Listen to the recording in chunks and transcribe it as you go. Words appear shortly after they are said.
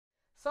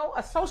So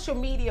a social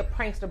media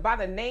prankster by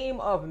the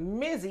name of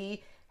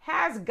Mizzy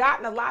has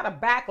gotten a lot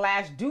of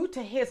backlash due to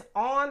his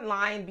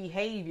online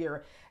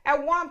behavior.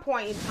 At one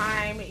point in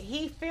time,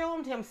 he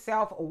filmed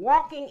himself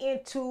walking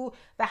into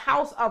the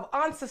house of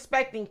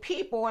unsuspecting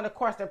people, and of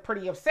course they're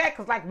pretty upset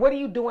because, like, what are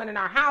you doing in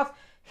our house?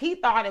 He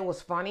thought it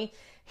was funny.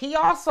 He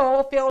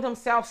also filmed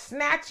himself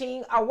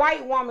snatching a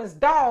white woman's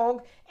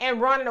dog and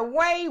running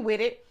away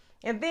with it.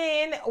 And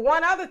then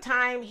one other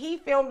time he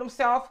filmed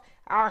himself,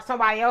 or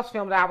somebody else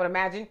filmed it, I would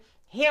imagine,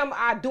 him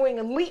doing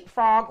a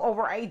leapfrog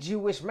over a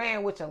Jewish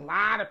man, which a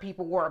lot of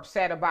people were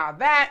upset about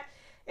that.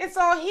 And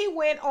so he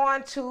went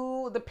on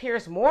to the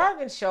Piers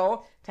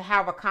show to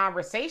have a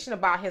conversation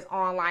about his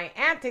online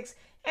antics,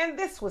 and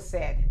this was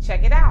said.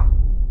 Check it out.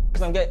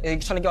 Because I'm trying to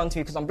get onto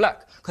me because I'm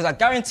black. Because I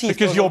guarantee...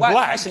 Because you're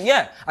black? Person,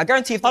 yeah, I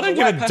guarantee if I don't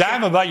give a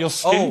damn about your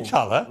skin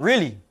colour.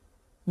 Really?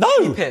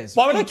 No. Piers,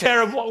 why would I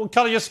care what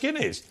colour your skin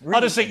is? Really? I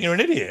just think you're an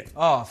idiot.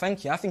 Oh,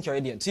 thank you. I think you're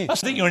an idiot too. I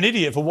think you're an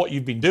idiot for what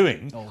you've been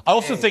doing. Okay. I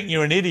also think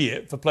you're an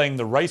idiot for playing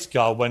the race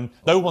card when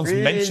no one's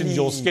mentioned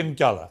your skin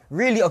colour.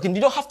 Really? Okay,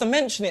 you don't have to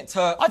mention it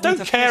to... I don't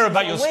care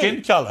about your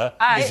skin colour,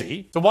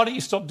 Mizzy, so why don't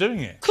you stop doing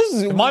it?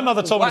 Because my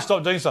mother told me to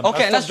stop doing something.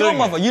 Okay, and that's your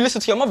mother. You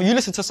listen to your mother. You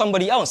listen to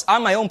somebody else.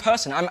 I'm my own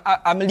person.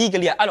 I'm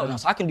legally an adult now,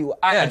 so I can do what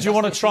I want. Do you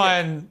want to try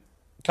and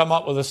come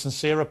up with a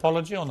sincere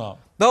apology or not?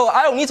 No,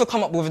 I don't need to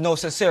come up with no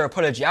sincere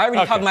apology. I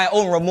already have my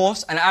own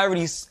remorse, and I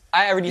already.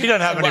 You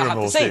don't have any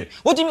remorse, do you?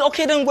 What do you mean?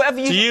 Okay, then whatever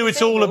you. To you,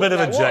 it's all a bit of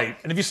a jape.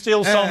 And if you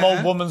steal some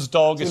old woman's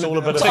dog, it's all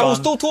a bit of fun. I was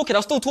still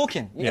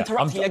talking. You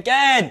interrupted me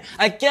again,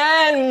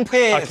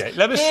 Piers. Okay,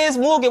 Piers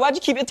Morgan, why'd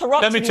you keep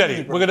interrupting me? Let me tell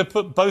you, we're going to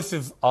put both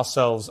of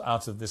ourselves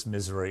out of this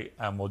misery,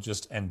 and we'll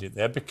just end it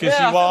there because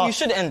you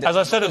should end it. As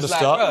I said at the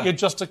start, you're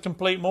just a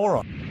complete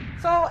moron.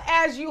 So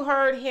as you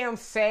heard him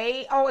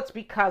say, oh, it's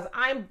because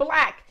I'm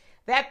black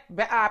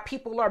that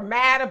people are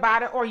mad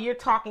about it, or you're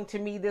talking to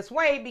me this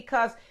way,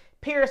 because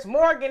Piers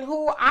Morgan,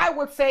 who I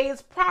would say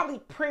is probably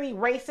pretty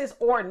racist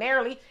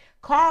ordinarily,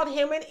 called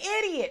him an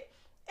idiot.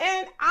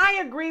 And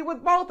I agree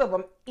with both of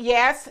them.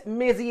 Yes,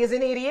 Mizzy is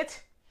an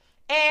idiot.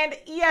 And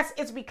yes,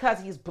 it's because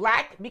he's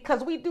black,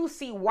 because we do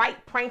see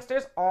white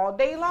pranksters all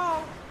day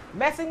long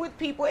messing with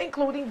people,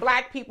 including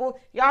black people.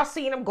 Y'all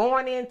seen them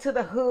going into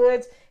the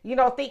hoods, you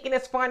know, thinking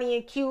it's funny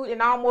and cute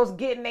and almost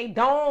getting a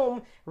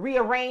dome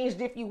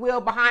rearranged, if you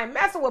will, behind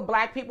messing with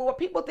black people. Well,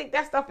 people think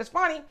that stuff is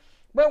funny.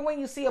 But when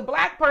you see a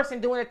black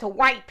person doing it to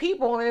white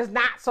people, and it's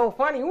not so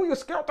funny. Ooh, you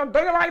scared the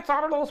daylights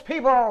out of those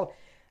people.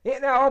 You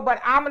know,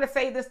 but I'm going to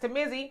say this to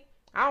Mizzy.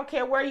 I don't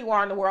care where you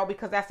are in the world,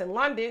 because that's in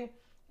London.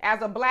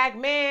 As a black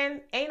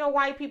man, ain't no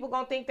white people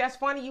gonna think that's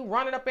funny. You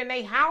running up in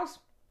their house.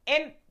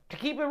 And to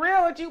keep it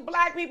real with you,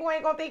 black people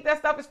ain't gonna think that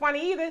stuff is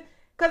funny either.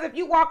 Because if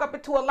you walk up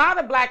into a lot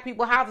of black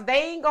people's houses,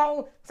 they ain't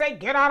gonna say,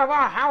 get out of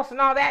our house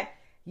and all that.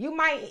 You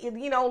might,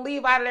 you know,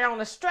 leave out of there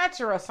on a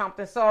stretcher or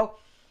something. So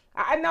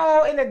I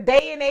know in the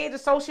day and age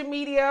of social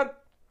media,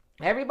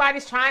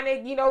 everybody's trying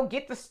to, you know,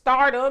 get the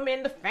stardom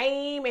and the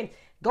fame and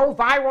go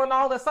viral and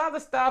all this other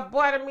stuff.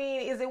 But I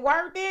mean, is it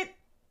worth it?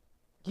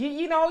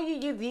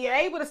 You're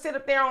able to sit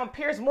up there on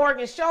Piers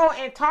Morgan's show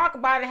and talk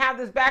about it and have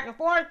this back and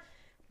forth.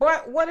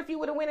 But what if you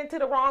would have went into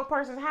the wrong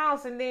person's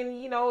house and then,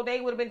 you know,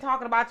 they would have been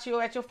talking about you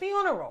at your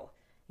funeral?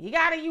 You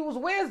got to use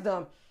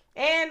wisdom.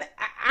 And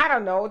I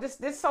don't know,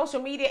 this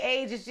social media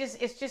age is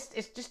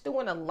just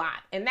doing a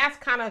lot. And that's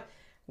kind of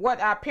what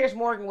Piers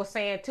Morgan was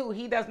saying too.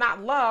 He does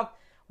not love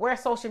where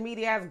social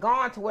media has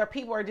gone to, where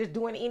people are just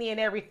doing any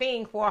and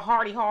everything for a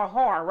hardy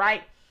har,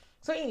 right?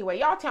 So anyway,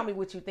 y'all tell me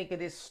what you think of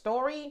this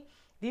story.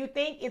 Do you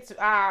think it's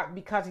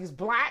because he's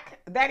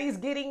black that he's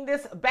getting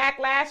this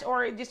backlash,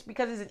 or just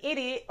because he's an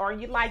idiot, or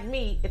you like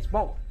me, it's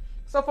both?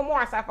 So for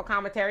more insightful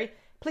commentary,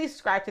 please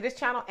subscribe to this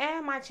channel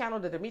and my channel,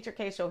 The Demetra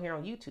K Show, here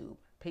on YouTube.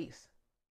 Peace.